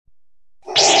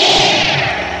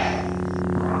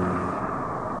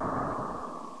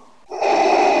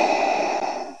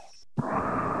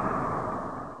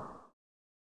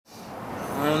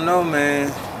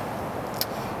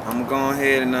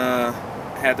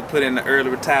have to put in the early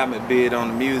retirement bid on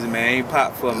the music, man. Ain't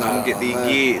pop for me. I'm gonna get these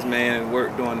gigs, man, and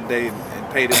work during the day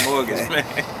and pay the mortgage, man.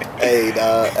 Hey,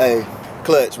 dog. Hey,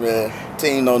 clutch, man.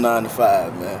 Team no 9 to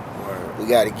 5, man. Word. We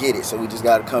gotta get it, so we just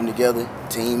gotta come together,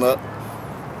 team up,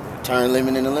 turn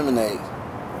lemon into lemonade.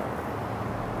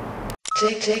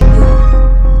 Take.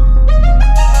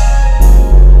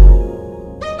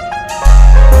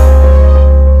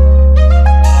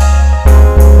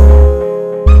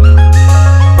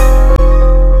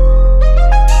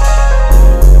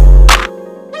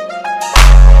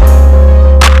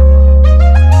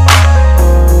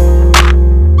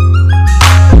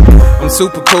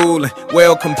 Super cool and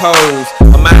well composed.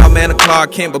 A mild man of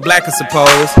Clark Kent, but black I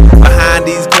suppose. Behind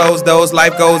these closed doors,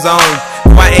 life goes on.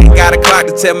 I ain't got a clock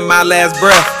to tell me my last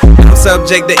breath. I'm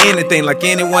subject to anything like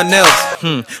anyone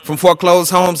else. From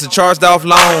foreclosed homes to charged off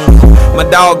loans. My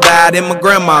dog died and my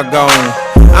grandma gone.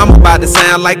 I'm about to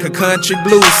sound like a country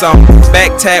blues song.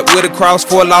 Back tap with a cross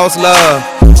for lost love.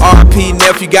 RP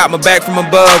nephew got my back from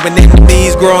above. And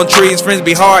enemies grow on trees, friends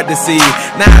be hard to see.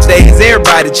 Nowadays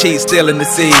everybody cheats, still in the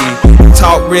sea.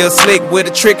 Talk real slick with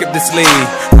a trick up the sleeve.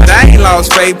 But I ain't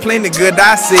lost faith, plenty good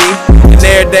I see. And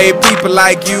everyday people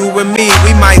like you and me,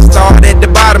 we might start at the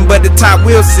bottom, but the top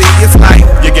we'll see. It's like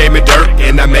you gave me dirt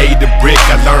and I made the brick.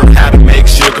 I learned how to make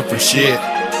sugar from shit.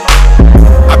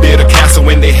 I built a castle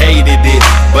when they hated it,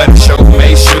 but it sure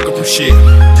made sugar from shit.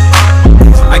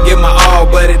 I give my all,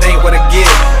 but it ain't what I get.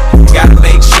 Gotta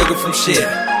make sugar from shit.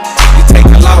 You take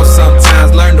a loss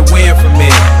sometimes, learn to win from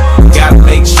it. Gotta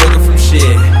make sugar from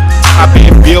shit. I've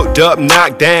been built up,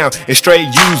 knocked down, and straight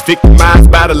used, victimized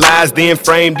by the lies, then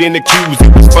framed and accused.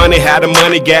 It was funny how the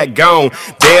money got gone.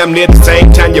 Damn near the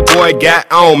same time your boy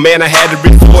got on. Man, I had to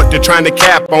resort to trying to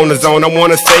cap on the zone. I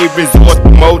wanna say resort to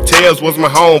motels was my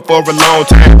home for a long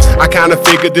time. I kinda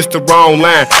figured this the wrong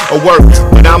line of work,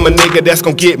 but I'm a nigga that's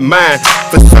gonna get mine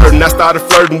for certain. I started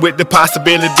flirting with the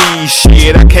possibilities.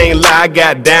 Shit, I can't lie, I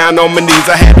got down on my knees.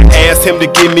 I had to ask him to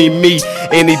give me meat,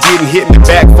 and he didn't hit me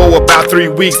back for about 3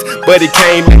 weeks. But it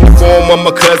came in the form of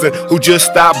my cousin who just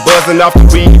stopped buzzing off the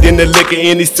weed and the liquor.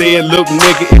 And he said, look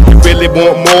nigga, if you really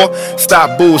want more,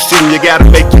 stop bullshitting. You gotta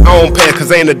make your own path,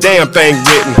 cause ain't a damn thing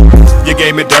written. You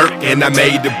gave me dirt and I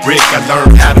made the brick. I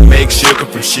learned how to make sugar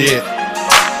from shit.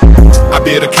 I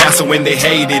built a castle when they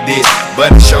hated it,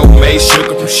 but it sure made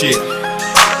sugar from shit.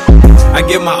 I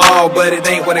give my all, but it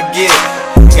ain't what I get.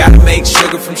 Gotta make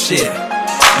sugar from shit.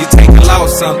 You take a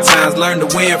loss sometimes, learn to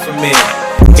win from it.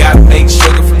 Gotta make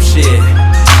sugar from shit.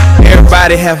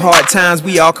 Everybody have hard times,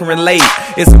 we all can relate.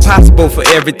 It's impossible for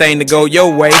everything to go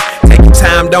your way. Take your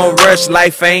time, don't rush,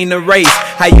 life ain't a race.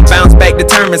 How you bounce back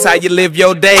determines how you live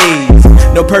your days.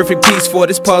 No perfect piece for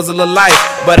this puzzle of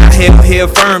life, but I held here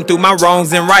firm through my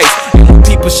wrongs and rights. And when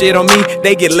people shit on me,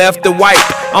 they get left to wipe.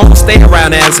 I don't stay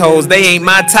around assholes, they ain't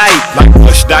my type. Like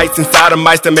push dice inside of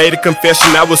mice that made a confession.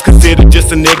 I was considered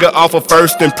just a nigga off of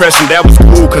first impression. That was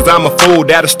cool, cause I'm a fool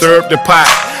that'll stir up the pot.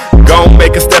 Gon'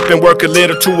 make a step and work a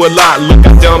little to a lot. Look,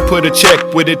 I done put a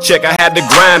check with a check. I had to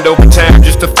grind over time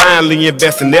just to finally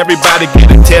invest. And everybody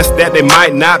get a test that they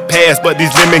might not pass, but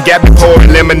these lemon got me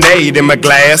pouring lemonade in my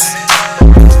glass.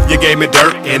 You gave me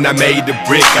dirt and I made the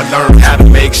brick. I learned how to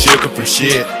make sugar from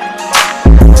shit.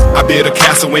 I built a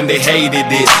castle when they hated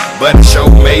it, but it sure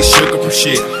made sugar from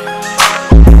shit.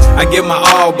 I give my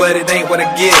all, but it ain't what I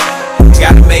get.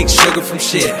 Gotta make sugar from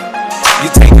shit. You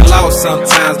take a loss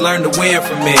sometimes, learn to win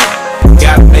from it.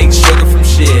 Gotta make sugar from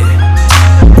shit.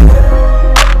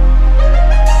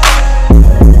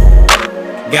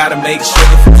 Gotta make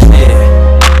sugar from shit.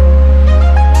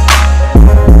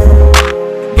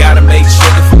 Gotta make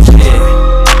sugar from shit.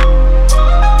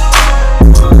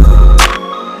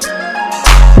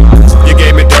 You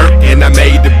gave me dirt and I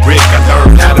made the brick. I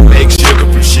learned how to make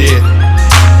sugar from shit.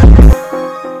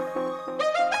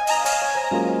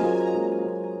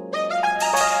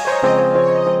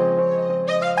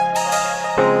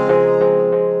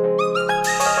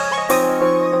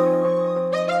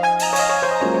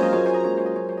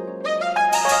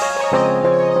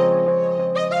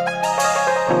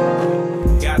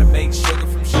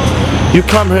 You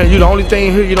come here, you the only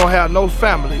thing here, you don't have no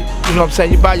family. You know what I'm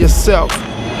saying? You by yourself.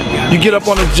 You get up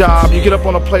on a job, you get up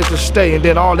on a place to stay, and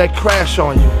then all that crash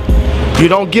on you. You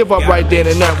don't give up right then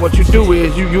and there. What you do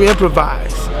is you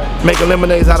improvise, making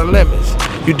lemonades out of lemons.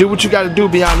 You do what you got to do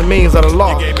beyond the means of the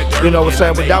law. You know what I'm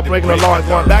saying? Without breaking the law and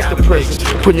going back to prison,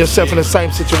 putting yourself in the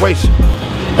same situation.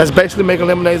 That's basically making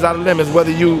lemonades out of lemons.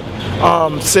 Whether you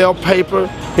sell paper,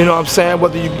 you know what I'm saying?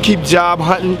 Whether you keep job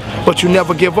hunting, but you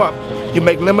never give up. You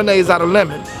make lemonades out of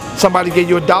lemon. Somebody gave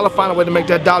you $1, find a way to make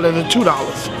that $1 into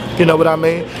 $2. You know what I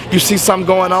mean? You see something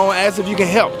going on, ask if you can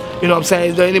help. You know what I'm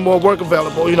saying? Is there any more work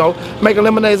available? You know, making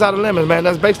lemonades out of lemons, man.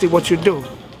 That's basically what you do.